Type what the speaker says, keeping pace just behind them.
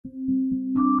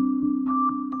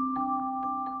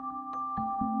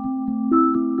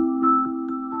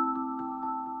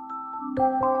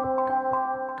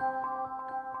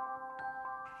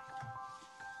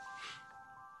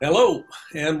Hello,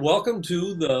 and welcome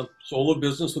to the Soul of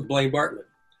Business with Blaine Bartlett.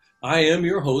 I am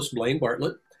your host, Blaine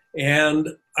Bartlett, and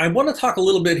I want to talk a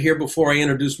little bit here before I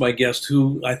introduce my guest,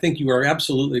 who I think you are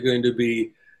absolutely going to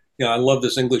be, I love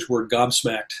this English word,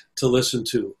 gobsmacked to listen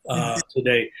to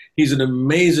today. He's an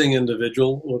amazing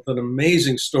individual with an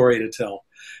amazing story to tell.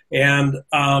 And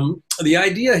the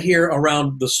idea here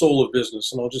around the soul of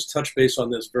business, and I'll just touch base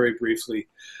on this very briefly,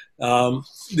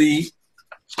 the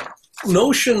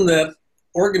notion that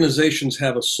organizations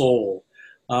have a soul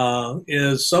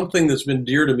is something that's been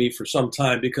dear to me for some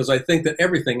time, because I think that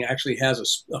everything actually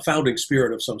has a founding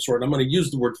spirit of some sort. I'm going to use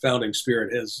the word founding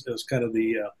spirit as kind of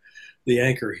the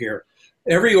anchor here.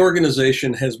 Every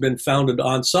organization has been founded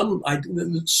on some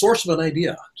source of an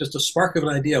idea, just a spark of an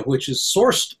idea, which is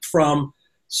sourced from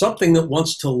something that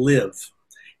wants to live.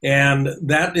 And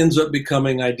that ends up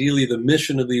becoming ideally the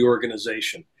mission of the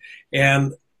organization.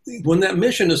 And when that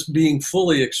mission is being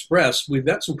fully expressed, we've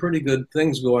got some pretty good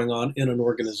things going on in an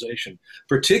organization,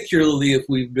 particularly if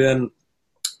we've been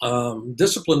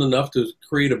disciplined enough to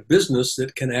create a business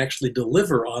that can actually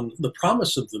deliver on the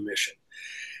promise of the mission.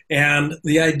 And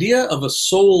the idea of a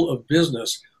soul of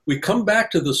business, we come back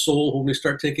to the soul when we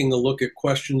start taking a look at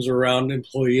questions around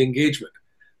employee engagement.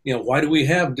 Why do we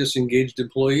have disengaged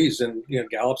employees? And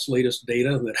Gallup's latest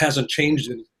data that hasn't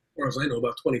changed in, as far as I know,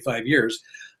 about 25 years,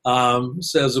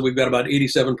 says that we've got about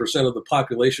 87% of the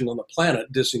population on the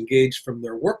planet disengaged from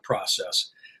their work process,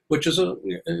 which is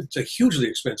it's a hugely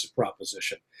expensive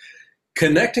proposition.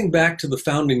 Connecting back to the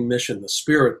founding mission, the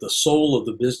spirit, the soul of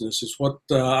the business is what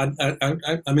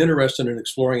I'm interested in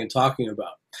exploring and talking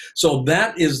about. So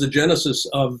that is the genesis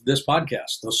of this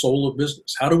podcast, the soul of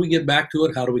business. How do we get back to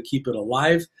it? How do we keep it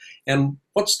alive? And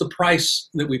what's the price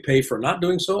that we pay for not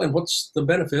doing so? And what's the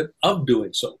benefit of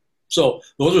doing so? So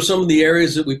those are some of the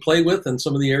areas that we play with and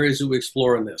some of the areas that we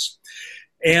explore in this.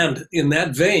 And in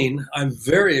that vein, I'm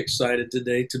very excited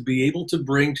today to be able to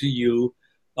bring to you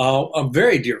a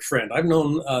very dear friend. I've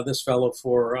known this fellow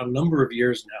for a number of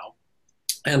years now.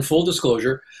 And full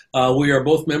disclosure, we are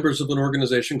both members of an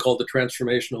organization called the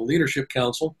Transformational Leadership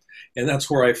Council, and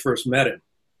that's where I first met him.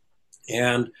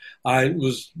 And I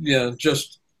was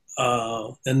just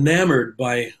enamored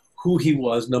by who he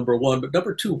was, number one, but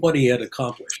number two, what he had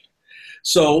accomplished.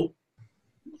 So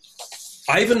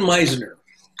Ivan Misner.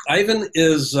 Ivan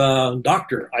is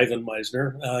Dr. Ivan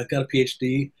Misner, got a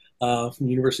PhD from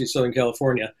the University of Southern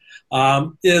California,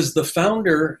 is the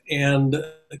founder and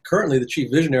currently the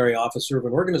chief visionary officer of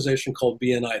an organization called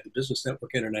BNI, the Business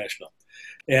Network International.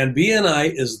 And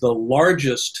BNI is the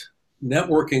largest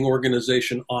networking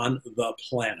organization on the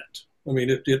planet. I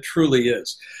mean, it truly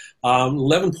is.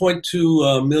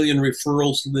 11.2 million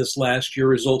referrals this last year,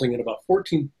 resulting in about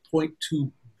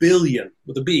 14.2 billion,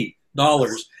 with a B,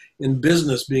 dollars in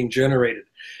business being generated.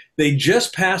 They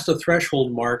just passed a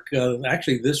threshold mark,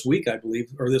 actually this week, I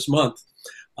believe, or this month,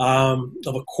 of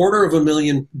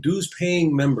 250,000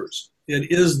 dues-paying members.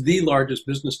 It is the largest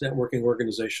business networking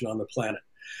organization on the planet.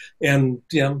 And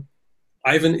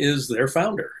Ivan is their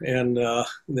founder and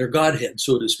their godhead,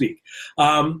 so to speak.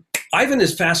 Ivan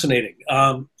is fascinating.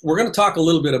 We're going to talk a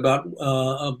little bit about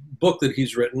a book that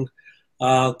he's written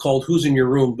called Who's in Your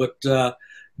Room, but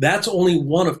that's only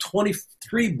one of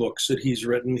 23 books that he's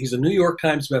written. He's a New York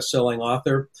Times bestselling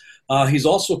author. He's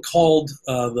also called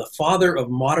the father of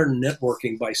modern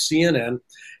networking by CNN,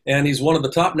 and he's one of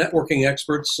the top networking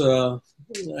experts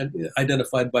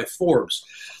identified by Forbes.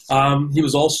 He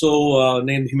was also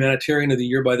named Humanitarian of the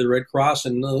Year by the Red Cross,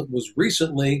 and was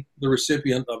recently the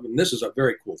recipient of, and this is a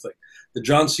very cool thing, the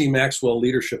John C. Maxwell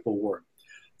Leadership Award.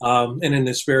 And in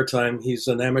his spare time, he's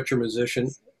an amateur magician.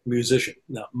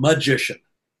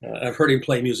 I've heard him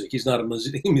play music. He's not a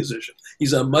musician.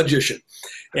 He's a magician.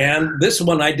 And this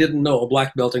one I didn't know, a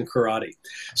black belt in karate.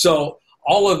 So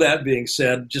all of that being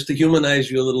said, just to humanize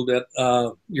you a little bit,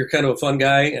 you're kind of a fun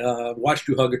guy. Watched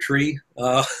you hug a tree.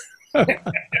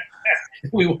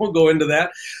 We won't go into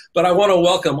that. But I want to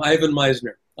welcome Ivan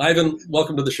Misner. Ivan,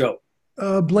 welcome to the show.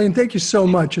 Blaine, thank you so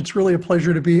much. It's really a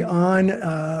pleasure to be on,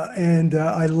 and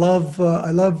I love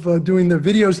doing the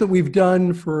videos that we've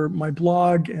done for my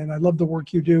blog, and I love the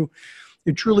work you do.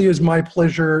 It truly is my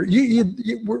pleasure.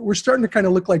 We're starting to kind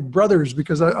of look like brothers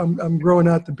because I'm growing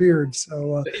out the beard.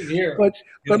 So, Same here.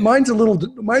 But mine's a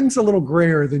little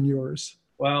grayer than yours.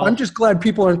 Well, I'm just glad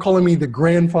people aren't calling me the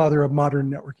grandfather of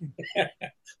modern networking.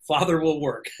 Father will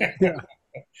work. Yeah.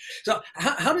 So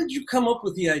how did you come up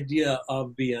with the idea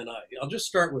of BNI? I'll just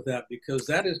start with that because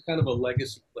that is kind of a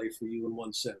legacy play for you in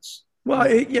one sense. Well,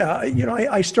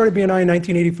 I started BNI in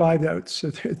 1985. That's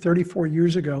 34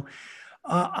 years ago.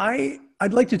 I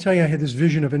I'd like to tell you I had this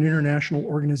vision of an international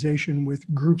organization with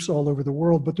groups all over the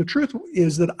world, but the truth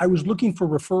is that I was looking for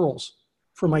referrals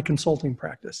for my consulting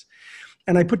practice.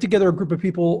 And I put together a group of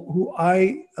people who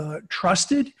I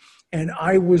trusted and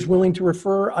I was willing to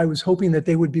refer. I was hoping that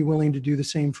they would be willing to do the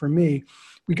same for me.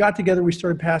 We got together, we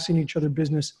started passing each other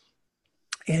business,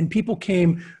 and people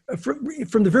came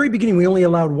from the very beginning. We only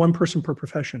allowed one person per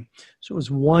profession. So it was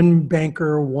one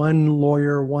banker, one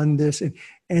lawyer, one this,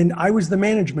 and I was the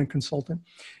management consultant.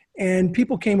 And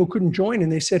people came who couldn't join,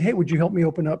 and they said, hey, would you help me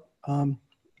open up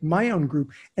my own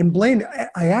group? And Blaine,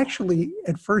 I actually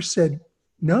at first said,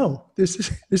 no,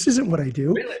 this isn't what I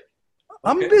do. Really?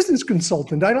 I'm a business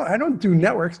consultant. I don't do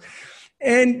networks.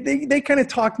 And they kind of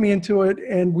talked me into it.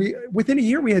 And within a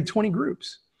year, we had 20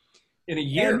 groups. In a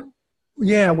year? And,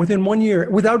 yeah, within 1 year,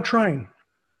 without trying.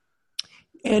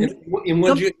 And in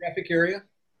one geographic area?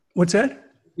 What's that?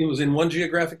 It was in one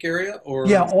geographic area, or?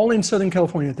 Yeah, all in Southern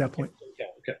California at that point.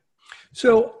 Okay.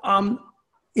 So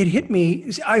it hit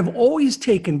me. I've always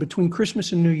taken between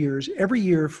Christmas and New Year's, every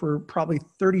year for probably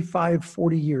 35,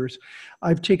 40 years,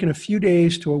 I've taken a few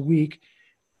days to a week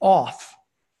off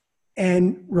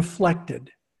and reflected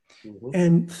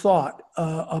and thought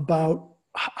about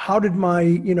how did my,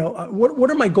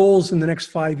 what are my goals in the next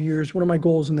 5 years? What are my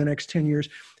goals in the next 10 years?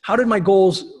 How did my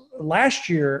goals last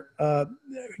year,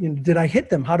 did I hit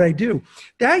them? How did I do?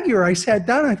 That year I sat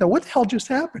down and I thought, what the hell just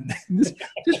happened?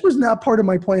 This was not part of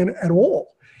my plan at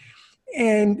all.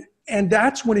 And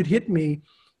that's when it hit me,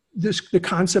 the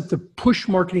concept of push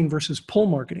marketing versus pull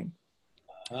marketing,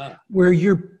 where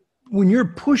when you're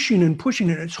pushing and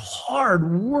it's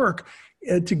hard work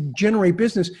to generate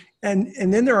business.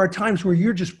 And then there are times where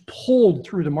you're just pulled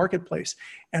through the marketplace.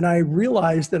 And I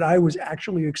realized that I was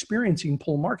actually experiencing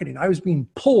pull marketing. I was being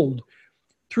pulled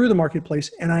through the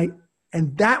marketplace. And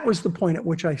that was the point at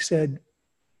which I said,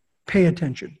 pay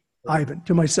attention, Ivan,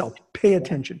 to myself, pay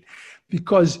attention,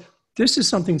 because this is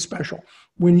something special.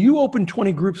 When you open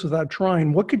 20 groups without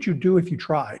trying, what could you do if you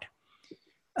tried?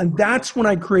 And that's when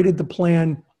I created the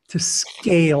plan to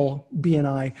scale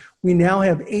BNI. We now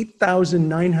have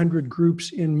 8,900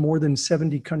 groups in more than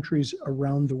 70 countries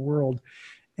around the world.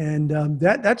 And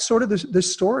that's sort of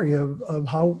this story of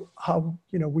how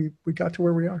we got to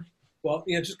where we are. Well,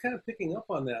 just kind of picking up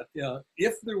on that.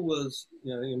 If there was,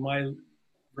 in my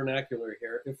vernacular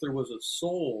here, if there was a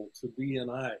soul to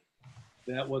BNI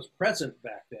that was present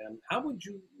back then, how would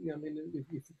you, if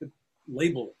you could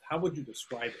label it, how would you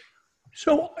describe it?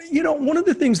 So, one of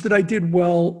the things that I did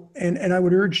well, and I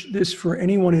would urge this for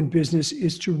anyone in business,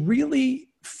 is to really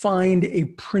find a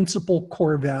principal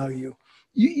core value.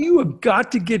 You have got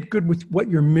to get good with what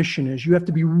your mission is. You have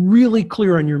to be really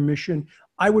clear on your mission.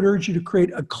 I would urge you to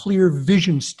create a clear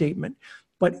vision statement.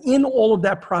 But in all of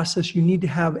that process, you need to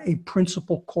have a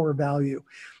principal core value.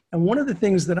 And one of the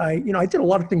things that I did a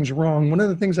lot of things wrong. One of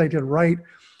the things I did right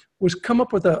was come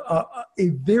up with a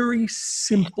very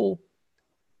simple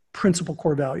principal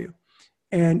core value.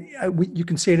 And you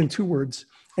can say it in 2 words.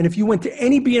 And if you went to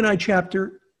any BNI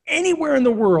chapter anywhere in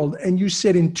the world and you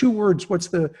said in 2 words, what's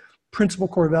the principal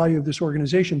core value of this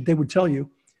organization, they would tell you,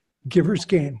 givers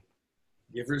gain.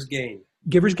 Givers gain.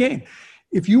 Givers gain.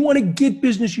 If you want to get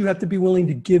business, you have to be willing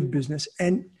to give business.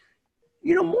 And,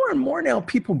 more and more now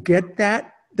people get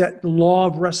that law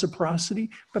of reciprocity.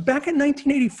 But back in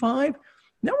 1985,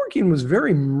 networking was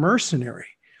very mercenary.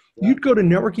 Yeah. You'd go to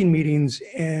networking meetings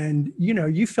and,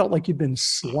 you felt like you'd been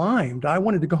slimed. I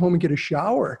wanted to go home and get a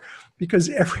shower because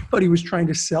everybody was trying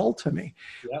to sell to me.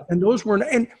 Yeah. And those weren't,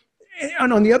 and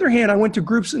on the other hand, I went to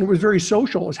groups and it was very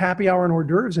social. It was happy hour and hors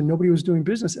d'oeuvres and nobody was doing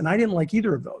business. And I didn't like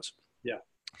either of those. Yeah.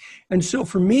 And so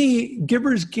for me,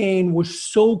 givers gain was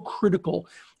so critical.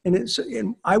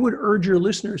 And I would urge your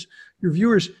listeners, your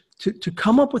viewers, to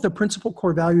come up with a principal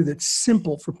core value that's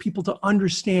simple for people to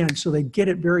understand so they get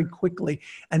it very quickly.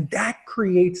 And that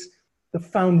creates the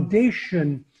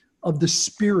foundation of the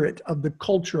spirit, of the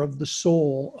culture, of the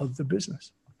soul of the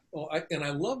business. Oh, I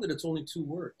love that it's only 2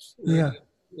 words. Yeah.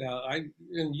 Yeah,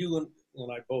 you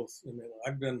and I both,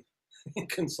 I've been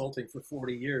consulting for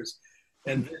 40 years,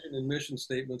 and vision and mission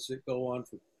statements that go on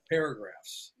for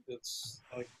paragraphs. It's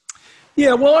like...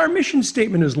 Yeah, well, our mission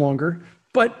statement is longer,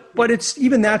 but it's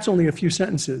even that's only a few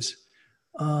sentences.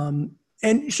 And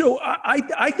so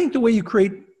I think the way you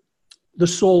create the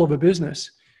soul of a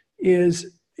business is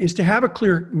to have a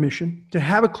clear mission, to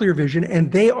have a clear vision,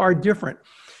 and they are different.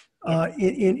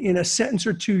 In a sentence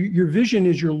or two, your vision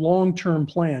is your long-term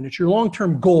plan. It's your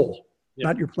long-term goal,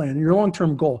 not your plan, your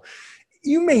long-term goal.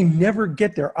 You may never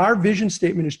get there. Our vision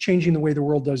statement is changing the way the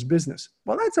world does business.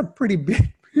 Well, that's a pretty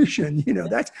big vision.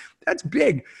 That's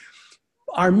big.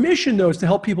 Our mission, though, is to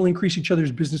help people increase each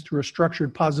other's business through a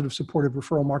structured, positive, supportive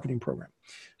referral marketing program.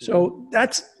 So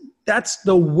that's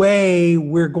the way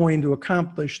we're going to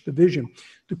accomplish the vision.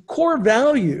 The core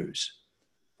values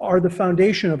are the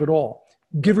foundation of it all.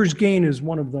 Giver's gain is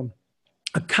one of them.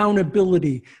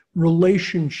 Accountability,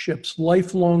 relationships,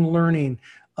 lifelong learning,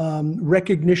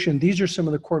 recognition. These are some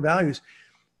of the core values.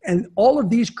 And all of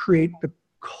these create the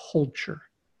culture.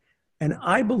 And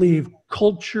I believe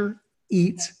culture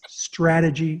eats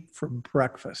strategy for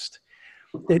breakfast.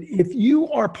 That if you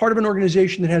are part of an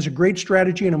organization that has a great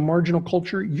strategy and a marginal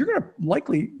culture, you're going to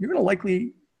likely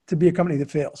to be a company that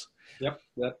fails. Yep.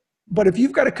 But if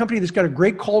you've got a company that's got a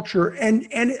great culture and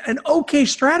an okay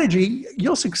strategy,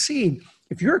 you'll succeed.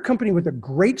 If you're a company with a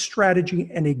great strategy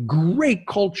and a great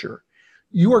culture,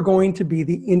 you are going to be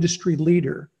the industry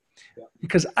leader. Yeah.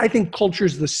 Because I think culture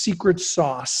is the secret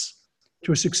sauce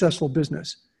to a successful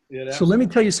business. Yeah, so let me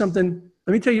tell you something.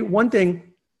 Let me tell you one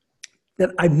thing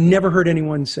that I've never heard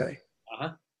anyone say.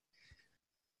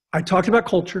 I talked about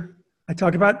culture. I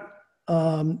talked about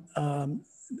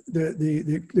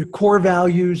the core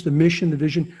values, the mission, the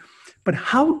vision. But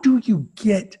how do you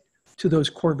get to those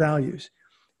core values?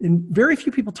 And very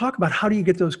few people talk about how do you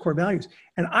get those core values.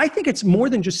 And I think it's more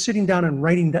than just sitting down and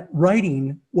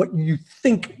writing what you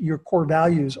think your core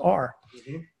values are.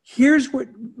 Mm-hmm. Here's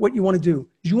what you want to do.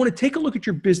 You want to take a look at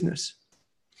your business.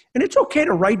 And it's okay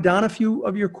to write down a few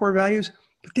of your core values,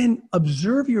 but then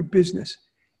observe your business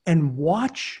and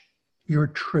watch your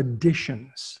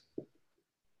traditions.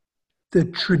 The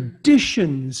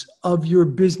traditions of your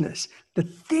business, the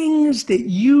things that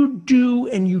you do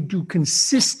and you do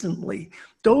consistently,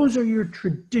 those are your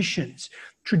traditions.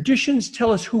 Traditions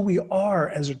tell us who we are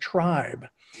as a tribe.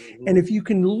 Mm-hmm. And if you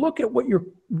can look at what your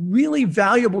really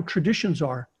valuable traditions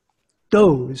are,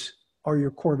 those are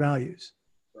your core values.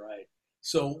 Right.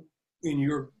 So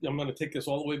I'm going to take this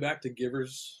all the way back to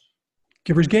Giver's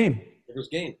gain. Giver's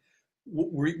gain.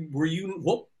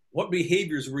 What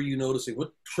behaviors were you noticing?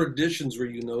 What traditions were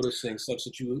you noticing such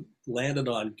that you landed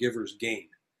on Giver's gain?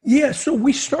 Yeah, so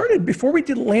we started, before we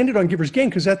landed on Giver's gain,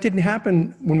 because that didn't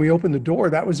happen when we opened the door,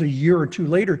 that was a year or two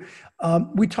later,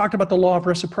 we talked about the law of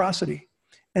reciprocity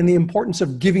and the importance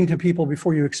of giving to people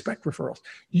before you expect referrals.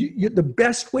 The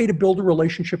best way to build a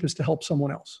relationship is to help someone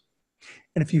else.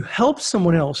 And if you help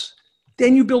someone else,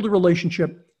 then you build a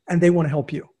relationship and they want to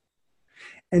help you.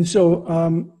 And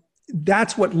so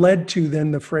that's what led to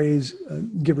then the phrase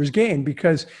Giver's gain,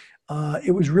 because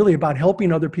it was really about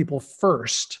helping other people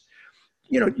first.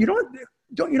 You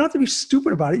don't have to be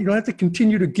stupid about it. You don't have to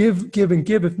continue to give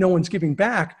if no one's giving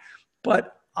back.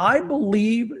 But I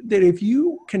believe that if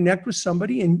you connect with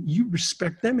somebody and you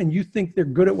respect them and you think they're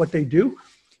good at what they do,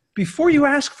 before you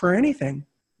ask for anything,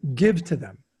 give to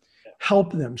them,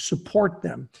 help them, support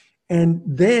them, and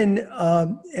then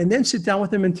sit down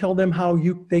with them and tell them how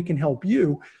they can help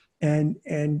you, and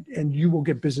you will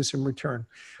get business in return.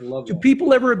 Do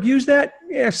people ever abuse that?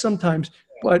 Yeah, sometimes,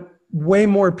 but way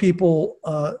more people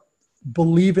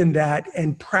believe in that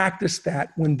and practice that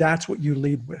when that's what you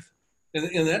lead with.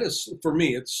 And that is, for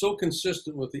me, it's so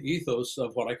consistent with the ethos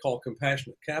of what I call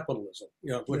compassionate capitalism,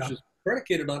 which is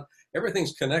predicated on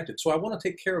everything's connected. So I want to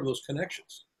take care of those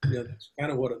connections. That's kind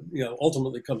of what it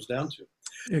ultimately comes down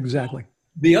to. Exactly.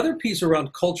 The other piece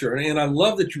around culture, and I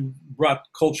love that you brought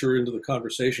culture into the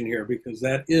conversation here, because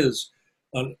that is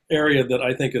an area that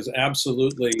I think is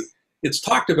absolutely, it's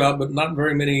talked about, but not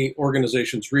very many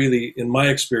organizations really, in my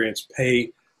experience,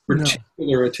 pay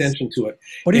particular attention to it.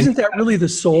 But isn't that really the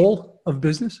soul of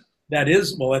business? That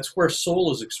is, well, that's where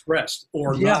soul is expressed,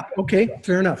 or not. Okay,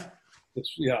 fair enough.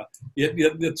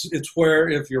 It's where,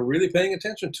 if you're really paying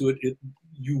attention to it,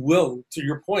 you will, to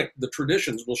your point, the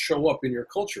traditions will show up in your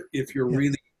culture if you're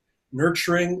really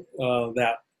nurturing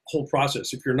that whole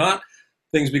process. If you're not,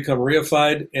 things become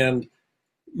reified, and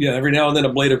every now and then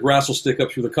a blade of grass will stick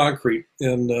up through the concrete,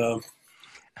 and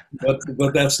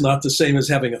but that's not the same as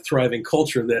having a thriving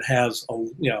culture that has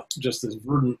just this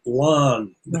verdant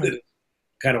lawn. Right.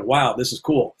 Kind of, wow, this is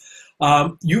cool.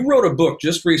 You wrote a book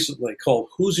just recently called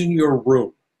Who's in Your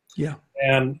Room? Yeah.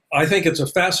 And I think it's a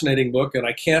fascinating book, and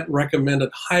I can't recommend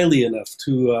it highly enough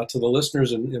to the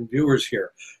listeners and viewers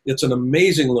here. It's an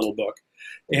amazing little book.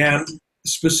 And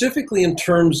specifically in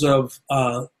terms of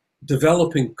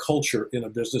developing culture in a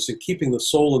business and keeping the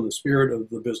soul and the spirit of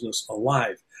the business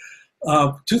alive.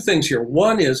 Two things here.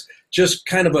 One is just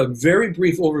kind of a very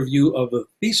brief overview of the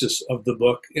thesis of the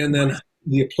book, and then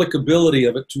the applicability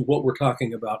of it to what we're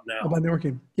talking about now. About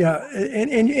networking. Yeah,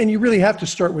 and you really have to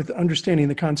start with understanding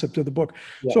the concept of the book.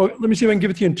 Yeah. So let me see if I can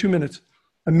give it to you in 2 minutes.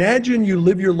 Imagine you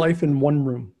live your life in one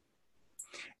room,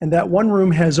 and that one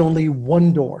room has only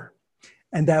one door,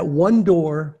 And that one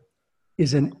door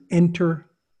is an enter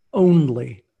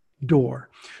only door.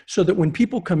 So that when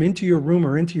people come into your room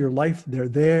or into your life, they're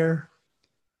there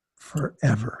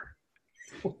forever.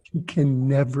 You can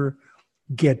never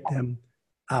get them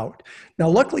out. Now,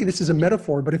 luckily, this is a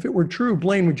metaphor, but if it were true,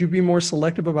 Blaine, would you be more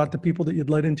selective about the people that you'd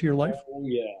let into your life? Oh,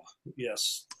 yeah.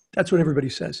 Yes. That's what everybody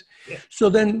says. Yeah. So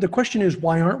then the question is,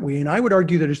 why aren't we? And I would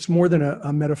argue that it's more than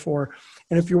a metaphor.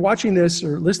 And if you're watching this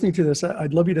or listening to this,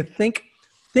 I'd love you to think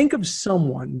of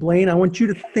someone, Blaine, I want you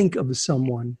to think of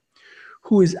someone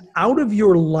who is out of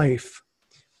your life,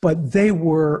 but they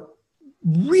were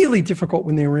really difficult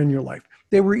when they were in your life.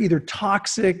 They were either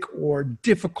toxic or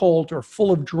difficult or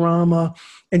full of drama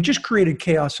and just created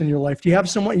chaos in your life. Do you have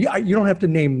someone? You don't have to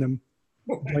name them,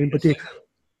 Blaine, but do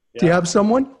you have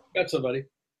someone? Got somebody.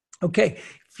 Okay.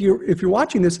 If you're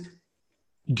watching this,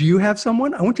 do you have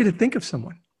someone? I want you to think of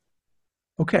someone.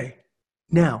 Okay.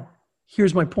 Now,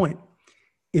 here's my point.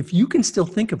 If you can still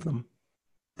think of them,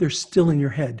 they're still in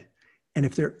your head. And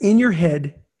if they're in your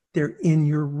head, they're in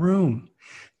your room.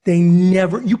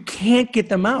 You can't get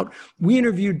them out. We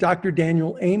interviewed Dr.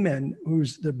 Daniel Amen,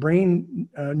 who's the brain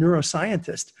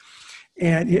neuroscientist.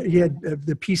 And he had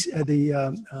the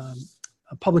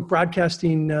public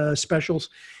broadcasting specials.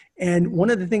 And one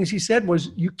of the things he said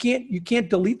was, you can't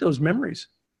delete those memories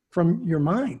from your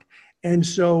mind. And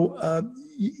so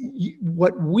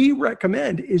what we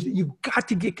recommend is that you've got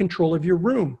to get control of your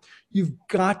room. You've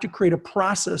got to create a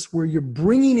process where you're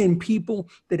bringing in people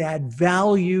that add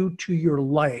value to your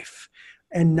life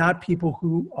and not people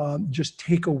who just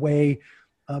take away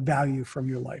value from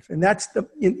your life. And that's,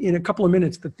 in a couple of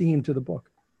minutes, the theme to the book.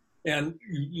 And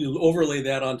you overlay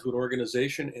that onto an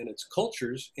organization and its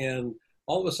cultures, and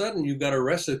all of a sudden you've got a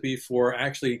recipe for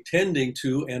actually tending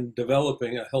to and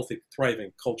developing a healthy,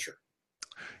 thriving culture.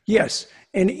 Yes.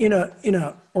 And in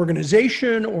a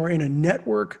organization or in a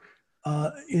network,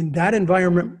 in that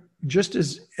environment, just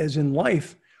as in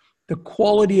life, the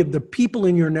quality of the people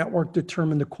in your network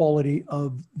determine the quality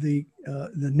of the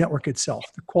network itself.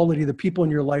 The quality of the people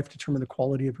in your life determine the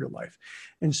quality of your life.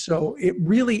 And so it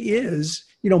really is,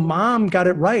 mom got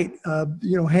it right.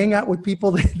 Hang out with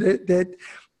people that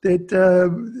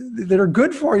are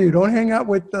good for you. Don't hang out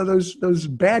with those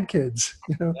bad kids.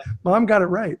 Mom got it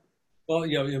right. Well,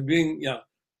 the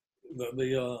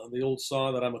old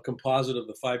song that I'm a composite of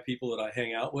the 5 people that I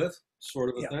hang out with,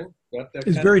 sort of a thing. That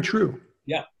is very true.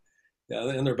 Yeah. Yeah.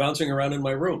 And they're bouncing around in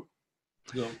my room.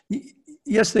 So.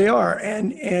 Yes, they are.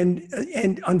 And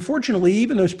unfortunately,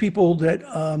 even those people that,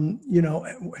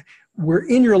 were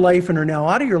in your life and are now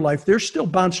out of your life, they're still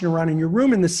bouncing around in your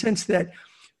room, in the sense that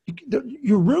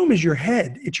your room is your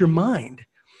head. It's your mind.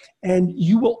 And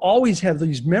you will always have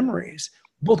these memories,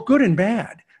 both good and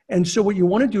bad. And so what you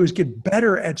want to do is get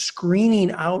better at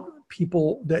screening out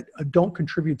people that don't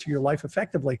contribute to your life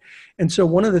effectively. And so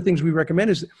one of the things we recommend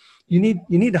is you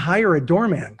need to hire a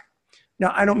doorman.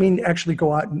 Now, I don't mean actually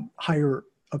go out and hire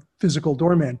a physical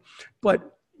doorman,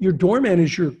 but your doorman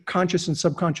is your conscious and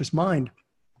subconscious mind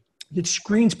that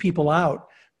screens people out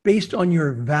based on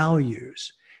your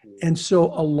values. And so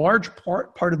a large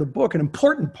part of the book, an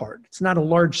important part, it's not a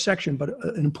large section, but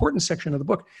an important section of the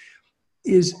book,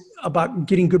 is about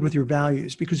getting good with your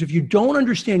values. Because if you don't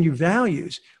understand your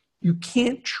values, you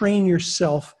can't train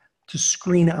yourself to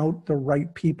screen out the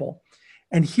right people.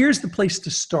 And here's the place to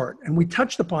start. And we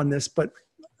touched upon this, but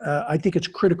I think it's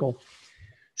critical.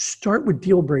 Start with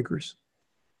deal breakers.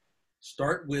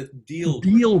 Start with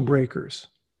deal breakers.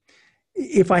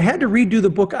 If I had to redo the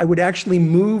book, I would actually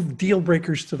move deal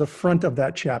breakers to the front of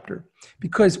that chapter.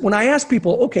 Because when I ask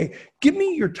people, okay, give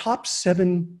me your top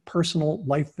 7 personal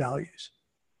life values,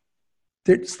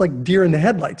 it's like deer in the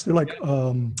headlights. They're like,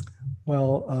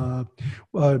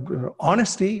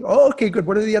 honesty. Oh, okay, good.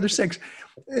 What are the other 6?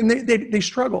 And they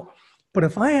struggle. But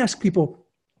if I ask people,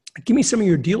 give me some of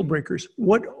your deal breakers,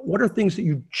 what are things that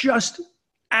you just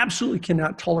absolutely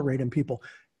cannot tolerate in people?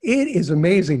 It is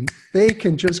amazing. They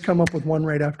can just come up with one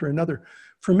right after another.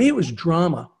 For me, it was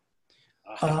drama.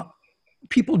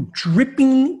 People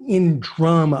dripping in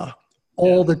drama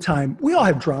all the time. We all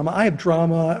have drama. I have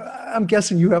drama. I'm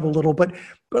guessing you have a little, but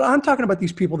I'm talking about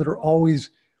these people that are always,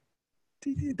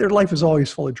 their life is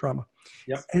always full of drama.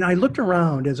 Yep. And I looked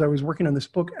around as I was working on this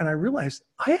book, and I realized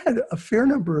I had a fair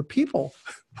number of people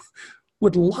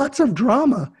with lots of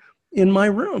drama in my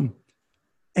room.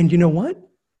 And you know what?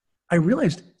 I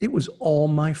realized it was all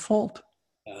my fault.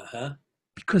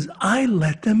 Because I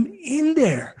let them in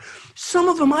there. Some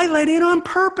of them I let in on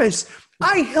purpose.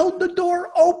 I held the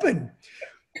door open.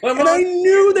 I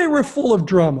knew they were full of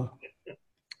drama.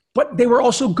 But they were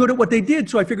also good at what they did.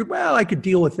 So I figured, well, I could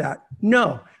deal with that.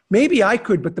 No, Maybe I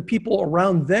could, but the people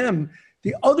around them,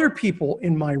 the other people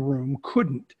in my room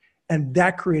couldn't. And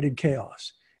that created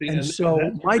chaos. And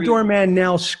so my doorman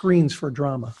now screens for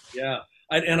drama. Yeah.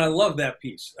 And I love that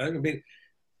piece. I mean,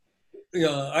 you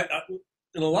know,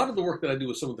 in a lot of the work that I do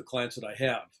with some of the clients that I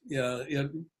have,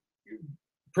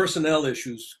 personnel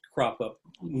issues crop up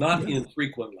not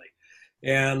infrequently.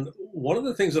 And one of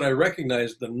the things that I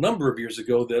recognized a number of years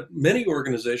ago, that many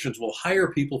organizations will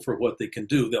hire people for what they can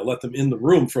do. They'll let them in the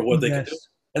room for what they can do,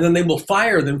 and then they will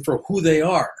fire them for who they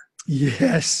are.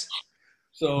 Yes.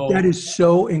 So that is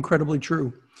so incredibly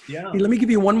true. Yeah. Hey, let me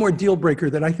give you one more deal breaker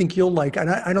that I think you'll like. And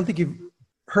I don't think you've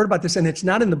heard about this, and it's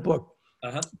not in the book,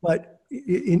 but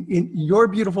in your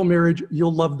beautiful marriage,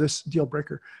 you'll love this deal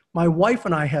breaker. My wife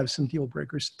and I have some deal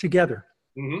breakers together.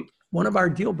 Mm-hmm. One of our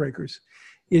deal breakers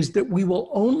is that we will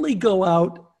only go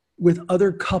out with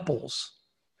other couples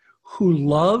who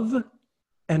love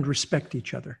and respect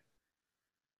each other.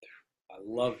 I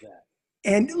love that.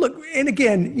 And look, and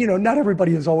again, you know, not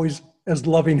everybody is always as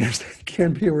loving as they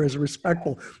can be or as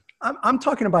respectful. I'm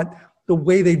talking about the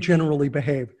way they generally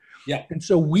behave. Yeah. And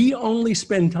so we only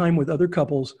spend time with other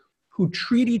couples who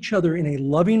treat each other in a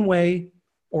loving way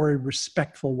or a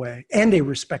respectful way, and a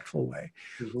respectful way.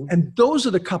 Mm-hmm. And those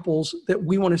are the couples that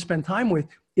we want to spend time with.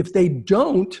 If they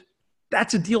don't,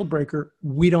 that's a deal breaker.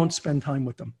 We don't spend time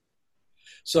with them.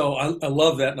 So I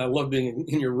love that, and I love being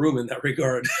in your room in that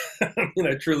regard. And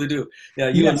I truly do. Yeah,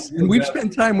 and we've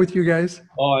spent time with you guys.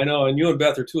 Oh, I know, and you and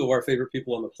Beth are two of our favorite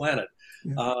people on the planet.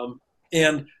 Yeah.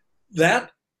 And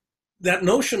that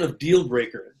notion of deal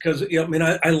breaker, because I mean,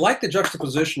 I like the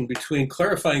juxtaposition between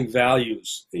clarifying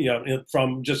values,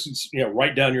 from just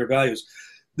write down your values.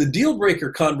 The deal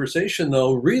breaker conversation,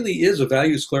 though, really is a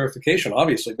values clarification,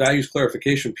 obviously, values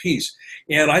clarification piece.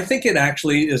 And I think it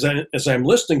actually, as I'm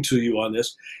listening to you on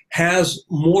this, has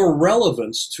more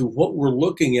relevance to what we're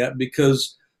looking at,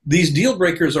 because these deal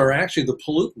breakers are actually the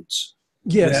pollutants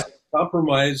that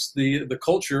compromise the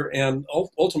culture and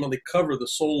ultimately cover the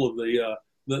soul of the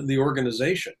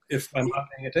organization, if I'm not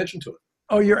paying attention to it.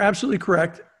 Oh, you're absolutely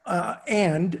correct.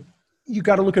 And you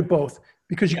got to look at both,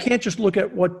 because you can't just look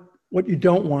at what you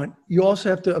don't want. You also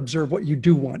have to observe what you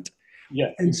do want.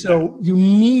 Yeah. And so you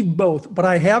need both. But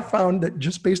I have found that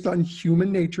just based on human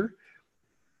nature,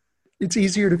 it's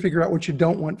easier to figure out what you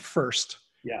don't want first.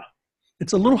 Yeah.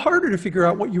 It's a little harder to figure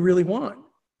out what you really want.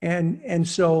 And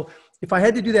so if I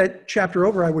had to do that chapter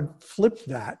over, I would flip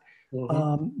that.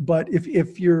 Mm-hmm. But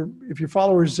if your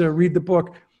followers read the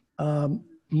book,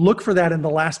 look for that in the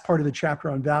last part of the chapter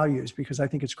on values, because I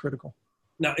think it's critical.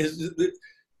 Now,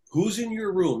 who's in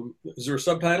your room? Is there a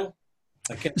subtitle?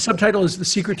 The subtitle is The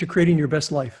Secret to Creating Your Best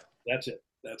Life. That's it.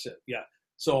 Yeah.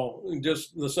 So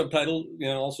just the subtitle,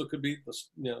 also could be the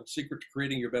secret to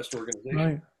creating your best organization.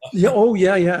 Right. Yeah. Oh,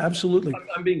 yeah. Absolutely.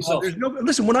 I'm being selfish.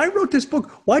 Listen, when I wrote this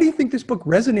book, why do you think this book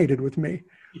resonated with me?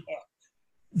 Yeah.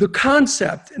 The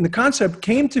concept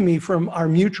came to me from our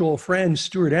mutual friend,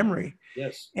 Stuart Emery.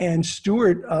 Yes. And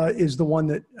Stuart is the one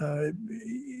that,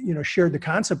 shared the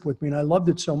concept with me, and I loved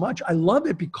it so much. I love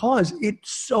it because it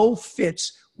so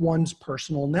fits one's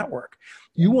personal network.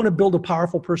 You want to build a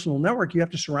powerful personal network, you have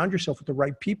to surround yourself with the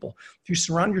right people. If you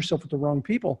surround yourself with the wrong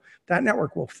people, that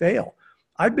network will fail.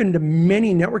 I've been to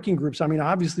many networking groups. I mean,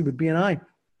 obviously with BNI,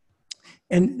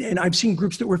 and I've seen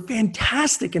groups that were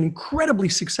fantastic and incredibly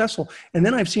successful. And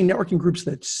then I've seen networking groups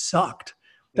that sucked.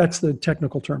 That's the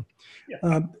technical term.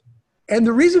 Yeah. And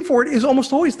the reason for it is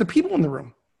almost always the people in the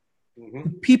room. Mm-hmm. The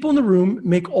people in the room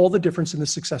make all the difference in the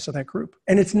success of that group.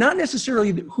 And it's not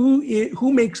necessarily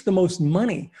who makes the most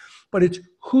money, but it's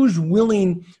who's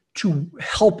willing to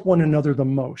help one another the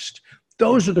most.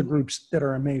 Those are the groups that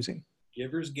are amazing.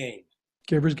 Givers gain.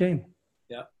 Givers gain.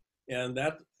 Yeah. And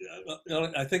that,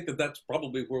 I think that's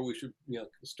probably where we should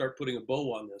start putting a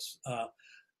bow on this.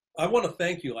 I want to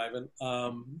thank you, Ivan,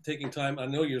 taking time. I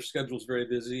know your schedule is very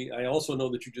busy. I also know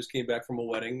that you just came back from a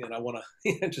wedding, and I want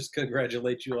to just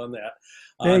congratulate you on that.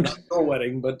 Thanks. Not your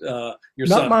wedding, but your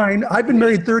son. Not mine. I've been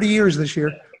married 30 years this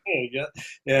year. Yeah.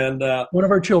 And one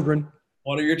of our children.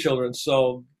 One of your children.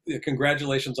 So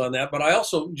congratulations on that. But I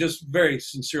also just very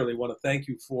sincerely want to thank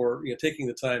you for taking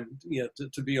the time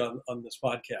to be on this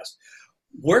podcast.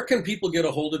 Where can people get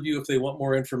a hold of you if they want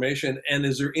more information? And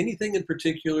is there anything in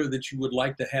particular that you would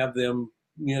like to have them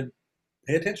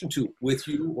pay attention to with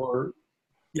you? Or,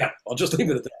 I'll just leave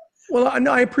it at that. Well,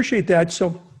 no, I appreciate that.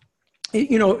 So,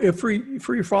 for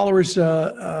your followers,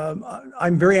 I'm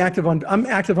active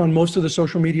on most of the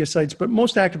social media sites, but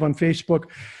most active on Facebook.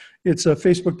 It's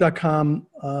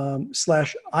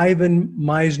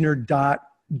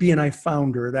facebook.com/IvanMeisner.BNI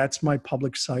founder. That's my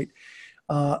public site.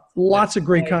 Lots of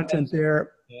great content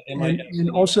there. And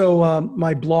also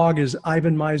my blog is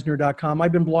ivanmisner.com.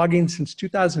 I've been blogging since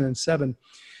 2007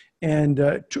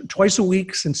 and twice a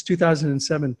week since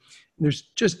 2007. There's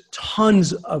just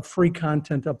tons of free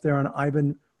content up there on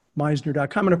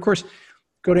ivanmisner.com. And of course,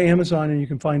 go to Amazon and you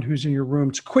can find Who's in Your Room.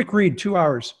 It's a quick read, 2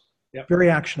 hours. Yep. Very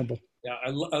actionable. Yeah,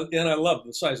 I love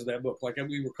the size of that book. Like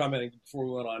we were commenting before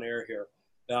we went on air here.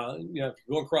 If you're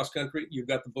going cross country, you've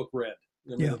got the book read.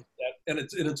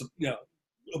 It's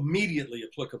immediately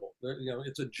applicable.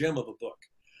 It's a gem of a book.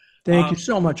 Thank you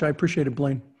so much. I appreciate it,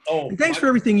 Blaine. And thanks for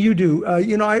everything you do.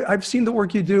 I've seen the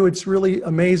work you do. It's really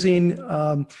amazing.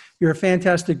 You're a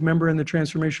fantastic member in the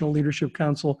Transformational Leadership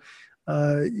Council.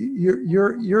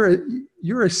 You're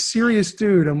a serious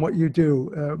dude on what you do.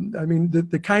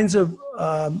 The kinds of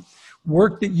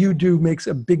work that you do makes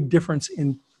a big difference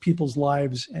in people's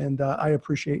lives, and I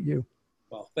appreciate you.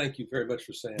 Well, thank you very much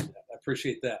for saying that. I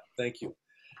appreciate that. Thank you.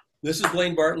 This is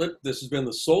Blaine Bartlett. This has been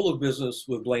The Soul of Business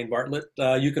with Blaine Bartlett.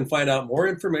 You can find out more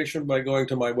information by going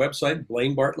to my website,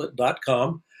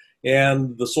 blainebartlett.com.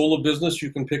 And The Soul of Business,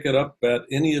 you can pick it up at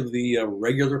any of the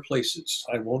regular places.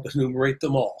 I won't enumerate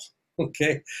them all.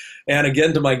 Okay. And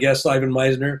again, to my guest, Ivan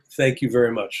Misner, thank you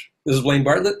very much. This is Blaine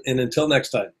Bartlett, and until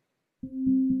next time.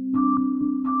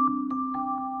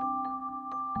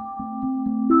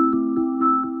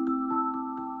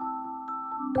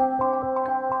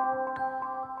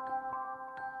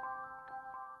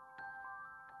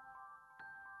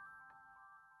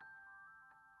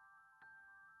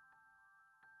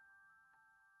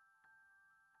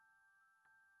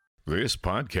 This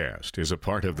podcast is a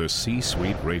part of the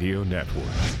C-Suite Radio Network.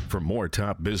 For more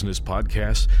top business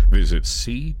podcasts, visit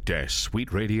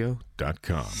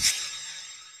c-suiteradio.com.